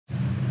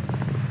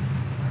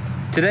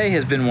Today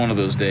has been one of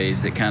those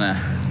days that kind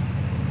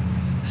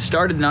of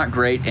started not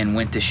great and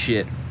went to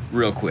shit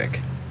real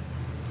quick.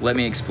 Let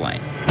me explain.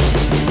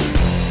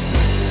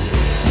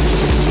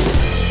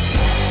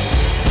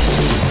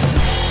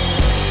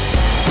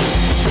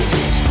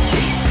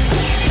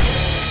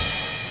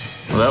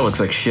 Well, that looks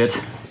like shit.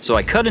 So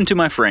I cut into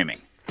my framing.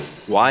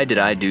 Why did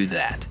I do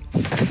that?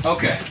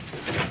 Okay,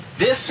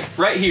 this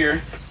right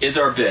here is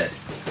our bed.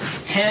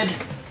 Head,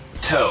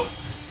 toe.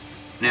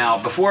 Now,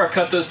 before I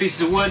cut those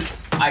pieces of wood,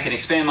 I can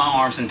expand my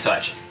arms and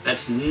touch.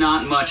 That's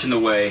not much in the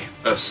way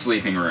of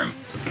sleeping room.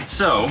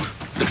 So,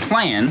 the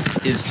plan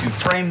is to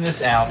frame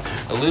this out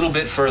a little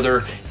bit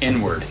further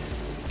inward,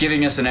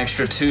 giving us an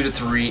extra 2 to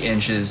 3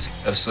 inches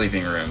of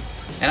sleeping room.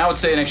 And I would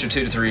say an extra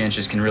 2 to 3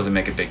 inches can really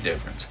make a big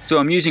difference. So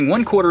I'm using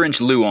 1/4 inch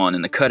luan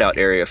in the cutout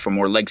area for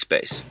more leg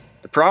space.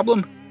 The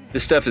problem?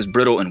 This stuff is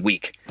brittle and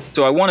weak.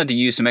 So I wanted to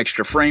use some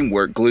extra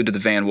framework glued to the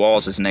van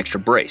walls as an extra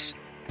brace.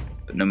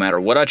 But no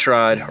matter what I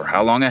tried or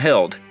how long I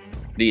held,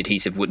 the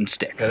adhesive wouldn't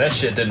stick. Yeah, that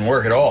shit didn't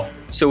work at all.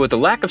 So with the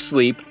lack of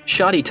sleep,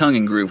 shoddy tongue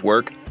and groove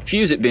work,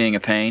 fuse it being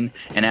a pain,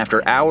 and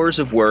after hours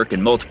of work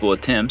and multiple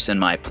attempts and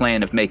my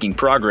plan of making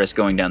progress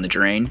going down the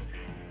drain,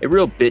 a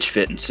real bitch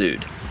fit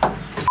ensued.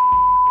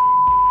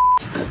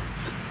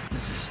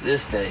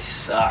 This day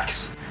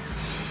sucks.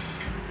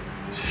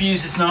 This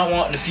fuse it's not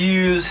wanting to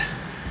fuse.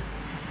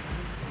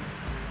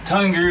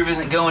 Tongue and groove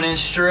isn't going in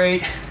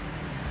straight.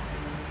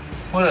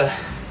 What a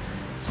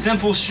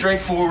simple,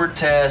 straightforward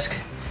task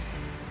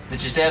that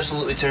just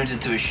absolutely turns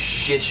into a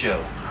shit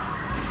show.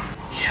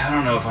 Yeah, I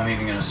don't know if I'm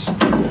even gonna...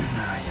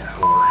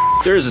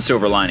 whore. There is a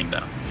silver lining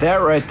though.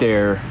 That right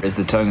there is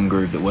the tongue and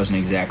groove that wasn't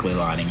exactly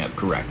lining up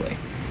correctly.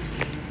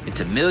 It's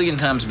a million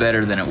times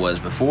better than it was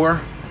before.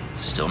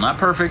 Still not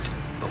perfect,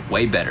 but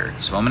way better.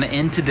 So I'm gonna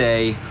end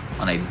today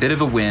on a bit of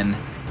a win,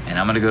 and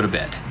I'm gonna go to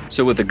bed.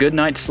 So with a good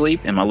night's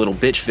sleep and my little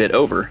bitch fit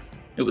over,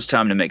 it was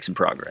time to make some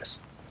progress.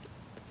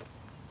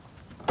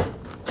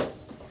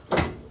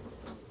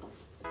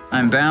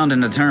 I'm bound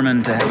and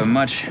determined to have a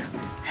much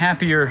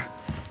happier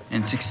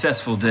and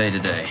successful day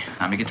today.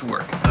 Time to get to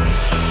work.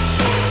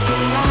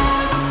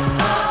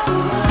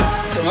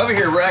 So I'm over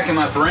here racking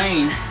my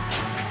brain,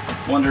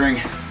 wondering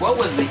what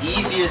was the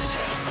easiest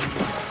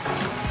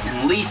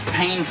and least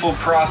painful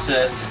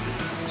process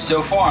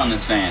so far on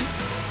this van.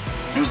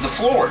 It was the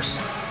floors.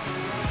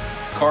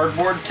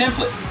 Cardboard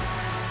template.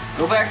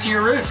 Go back to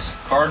your roots.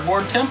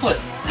 Cardboard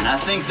template. And I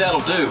think that'll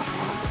do.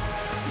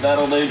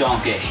 That'll do,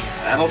 donkey.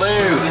 That'll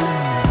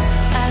do.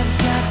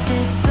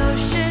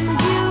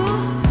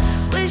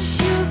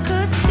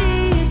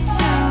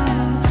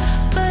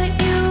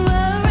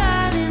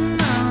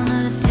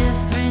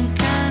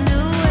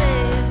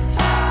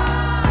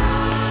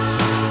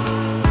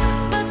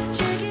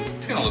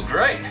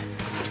 Great.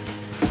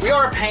 We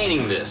are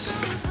painting this,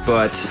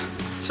 but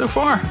so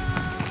far,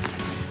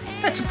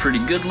 that's a pretty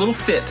good little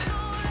fit.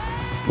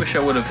 Wish I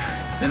would have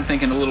been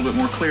thinking a little bit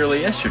more clearly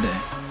yesterday.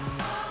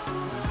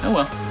 Oh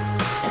well.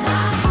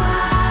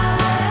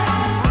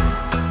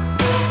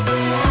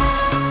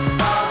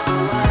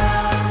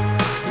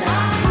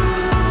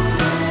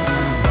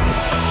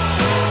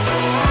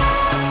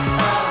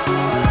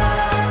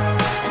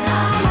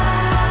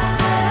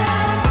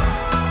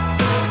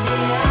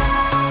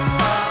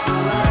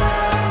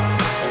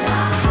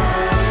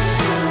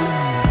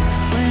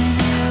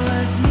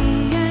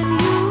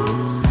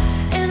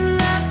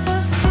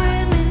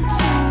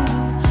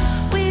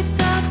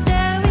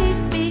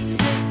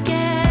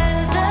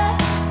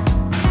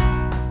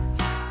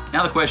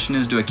 Now the question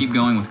is, do I keep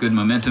going with good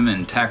momentum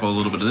and tackle a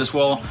little bit of this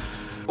wall,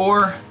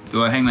 or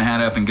do I hang my hat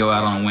up and go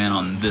out on a win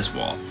on this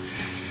wall?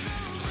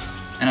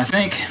 And I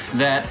think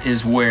that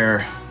is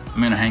where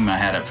I'm gonna hang my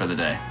hat up for the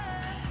day.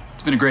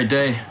 It's been a great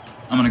day.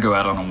 I'm gonna go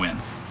out on a win.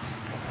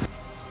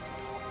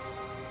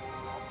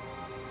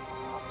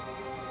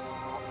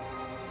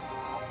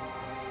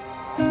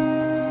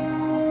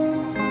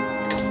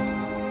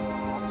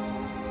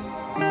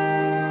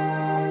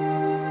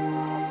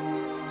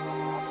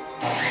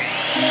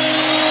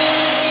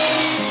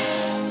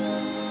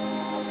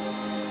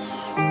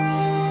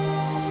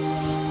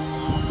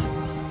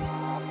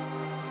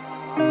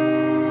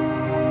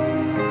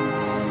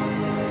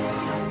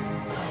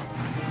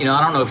 You know,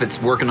 I don't know if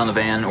it's working on the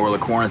van or the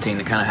quarantine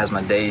that kind of has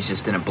my days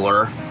just in a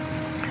blur.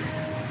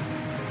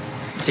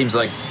 It seems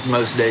like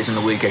most days in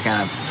the week I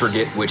kind of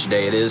forget which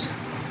day it is.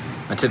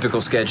 My typical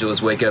schedule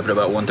is wake up at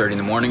about 1:30 in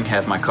the morning,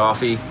 have my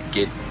coffee,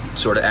 get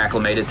sort of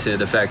acclimated to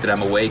the fact that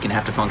I'm awake and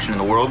have to function in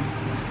the world.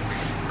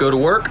 Go to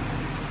work,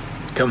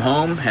 come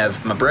home,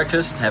 have my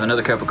breakfast, have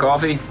another cup of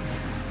coffee,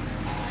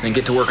 then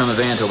get to work on the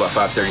van until about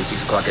 5:30,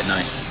 6 o'clock at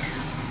night.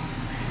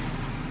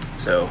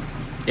 So,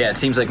 yeah, it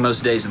seems like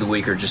most days of the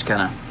week are just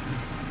kind of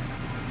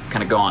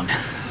gone.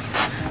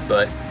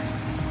 But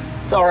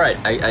it's all right.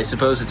 I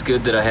suppose it's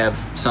good that I have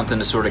something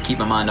to sort of keep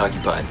my mind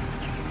occupied.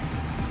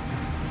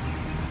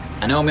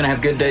 I know I'm gonna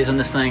have good days on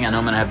this thing, I know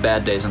I'm gonna have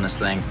bad days on this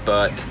thing,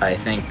 but I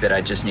think that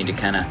I just need to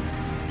kind of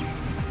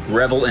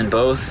revel in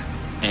both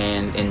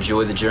and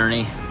enjoy the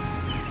journey,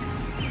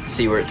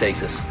 see where it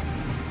takes us.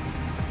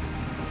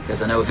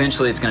 because I know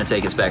eventually it's gonna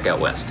take us back out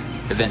west.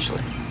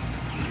 Eventually.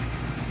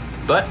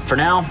 But for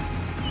now,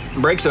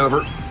 break's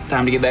over.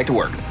 Time to get back to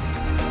work.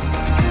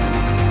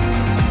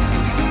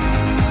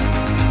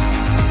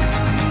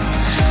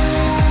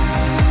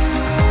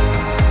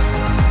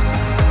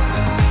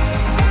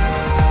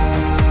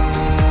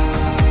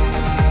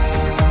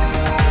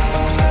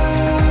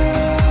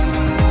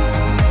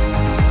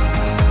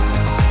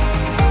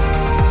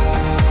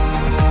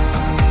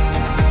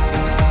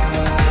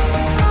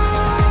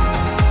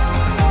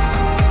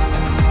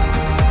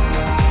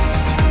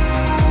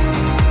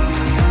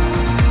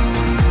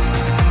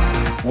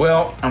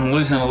 Well, I'm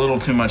losing a little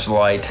too much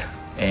light,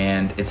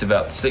 and it's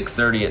about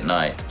 6:30 at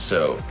night,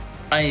 so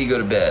I need to go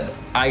to bed.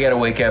 I gotta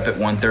wake up at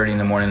 1:30 in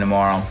the morning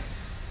tomorrow.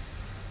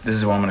 This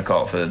is what I'm gonna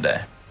call it for the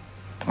day.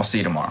 I'll see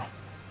you tomorrow.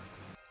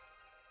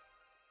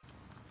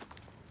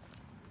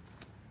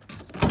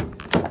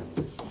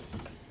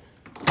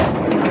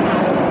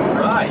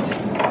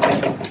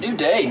 Right, new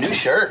day, new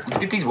shirt. Let's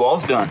get these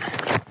walls done.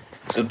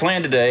 So the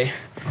plan today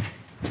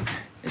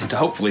is to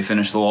hopefully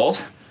finish the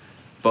walls,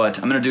 but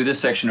I'm gonna do this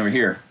section over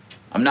here.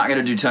 I'm not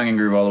gonna do tongue and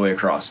groove all the way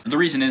across. The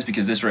reason is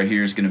because this right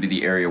here is gonna be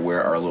the area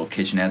where our little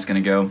kitchenette's gonna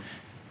go.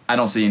 I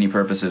don't see any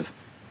purpose of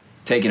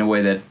taking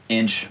away that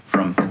inch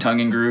from the tongue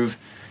and groove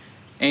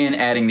and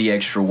adding the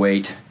extra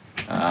weight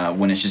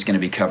when it's just gonna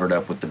be covered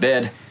up with the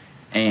bed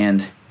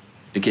and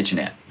the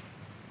kitchenette.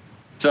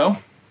 So,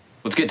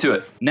 let's get to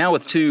it. Now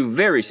with 2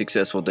 very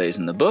successful days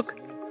in the book,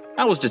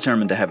 I was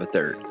determined to have a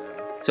third.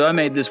 So I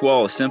made this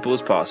wall as simple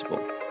as possible.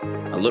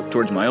 I looked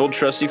towards my old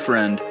trusty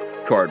friend,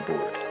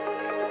 cardboard.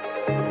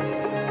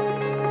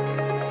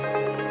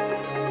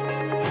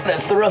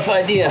 That's the rough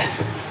idea.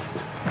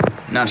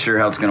 Not sure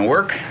how it's gonna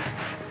work,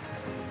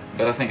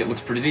 but I think it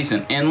looks pretty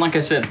decent. And like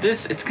I said,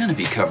 it's gonna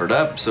be covered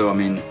up, so I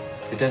mean,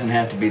 it doesn't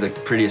have to be like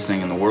the prettiest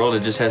thing in the world.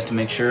 It just has to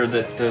make sure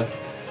that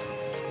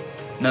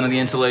none of the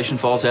insulation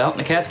falls out and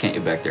the cats can't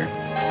get back there.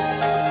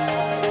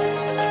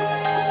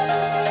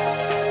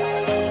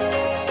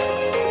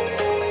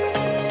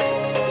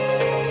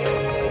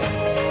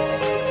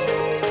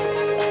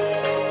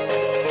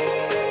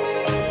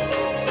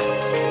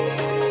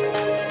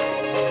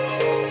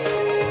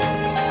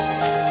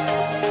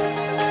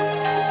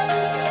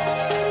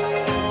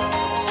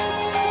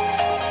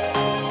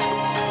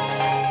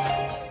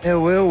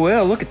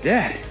 Well, look at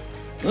that.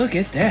 Look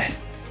at that.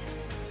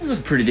 This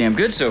looks pretty damn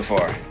good so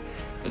far,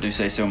 if I do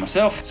say so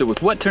myself. So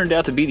with what turned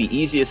out to be the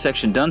easiest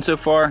section done so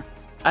far,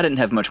 I didn't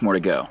have much more to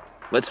go.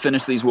 Let's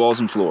finish these walls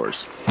and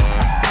floors.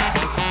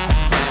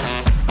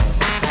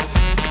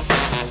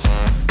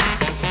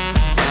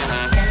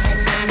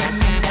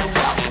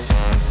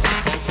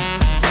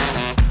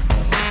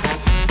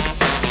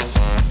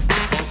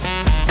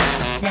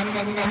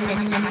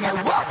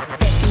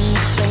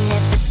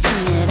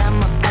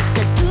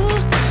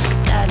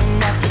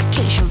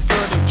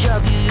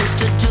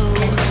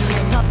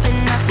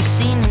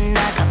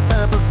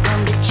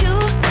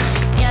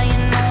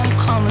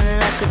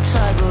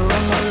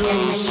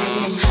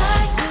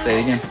 Say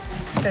it again.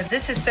 So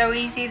this is so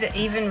easy that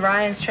even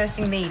Ryan's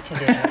trusting me to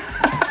do it.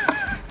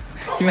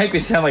 You make me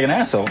sound like an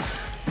asshole.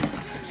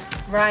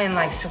 Ryan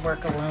likes to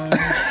work alone.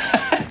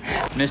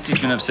 Misty's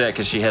been upset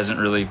because she hasn't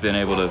really been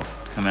able to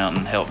come out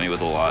and help me with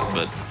a lot,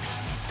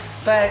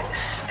 But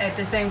at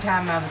the same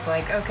time, I was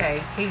like,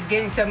 okay, he was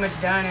getting so much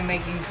done and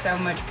making so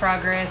much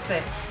progress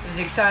that it was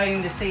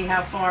exciting to see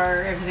how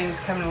far everything was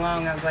coming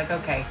along. I was like,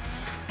 okay,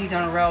 he's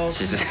on a roll. I'm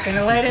just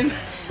gonna let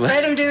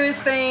him do his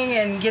thing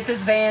and get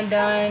this van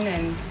done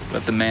and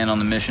let the man on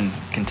the mission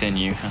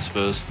continue, I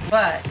suppose.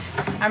 But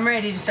I'm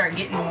ready to start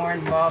getting more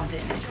involved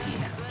in it, you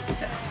know.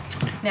 So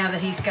now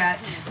that he's got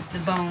the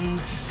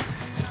bones,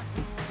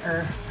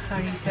 or how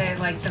do you say it,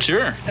 like the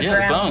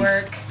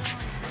groundwork.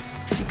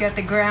 You've got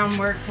the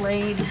groundwork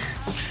laid.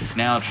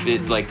 Now,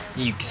 like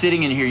you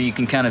sitting in here, you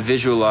can kind of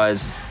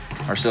visualize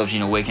ourselves, you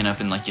know, waking up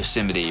in like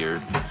Yosemite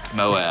or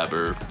Moab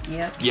or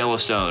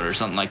Yellowstone or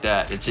something like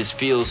that. It just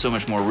feels so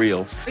much more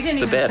real. We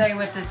didn't even say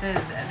what this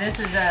is. This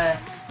is a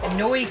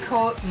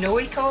Noiko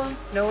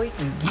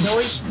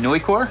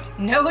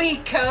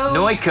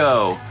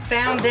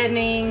sound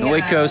deadening.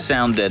 Noiko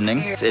sound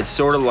deadening. It's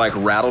sort of like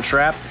rattle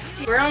trap.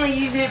 We're only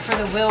using it for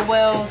the wheel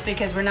wells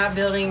because we're not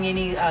building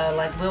any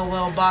like wheel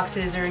well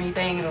boxes or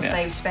anything. It'll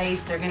save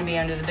space. They're going to be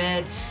under the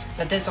bed,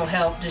 but this will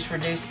help just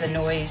reduce the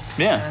noise.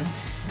 Yeah.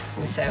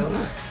 So,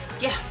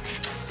 yeah.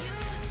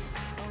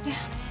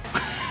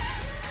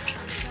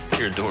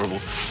 You're adorable.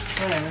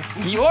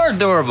 Whatever. You are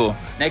adorable.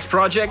 Next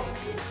project,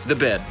 the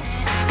bed.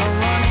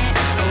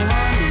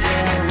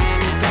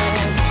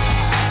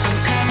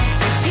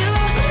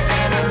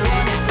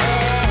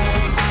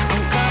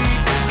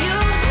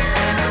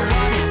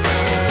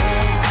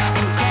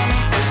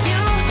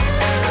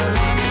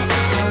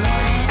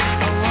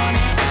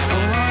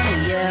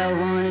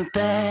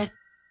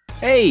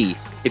 Hey,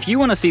 if you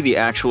want to see the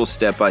actual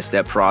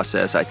step-by-step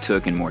process I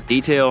took in more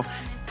detail,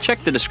 check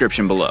the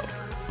description below.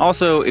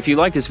 Also, if you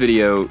like this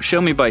video,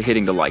 show me by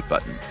hitting the like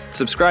button.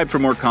 Subscribe for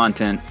more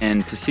content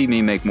and to see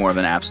me make more of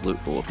an absolute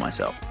fool of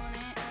myself.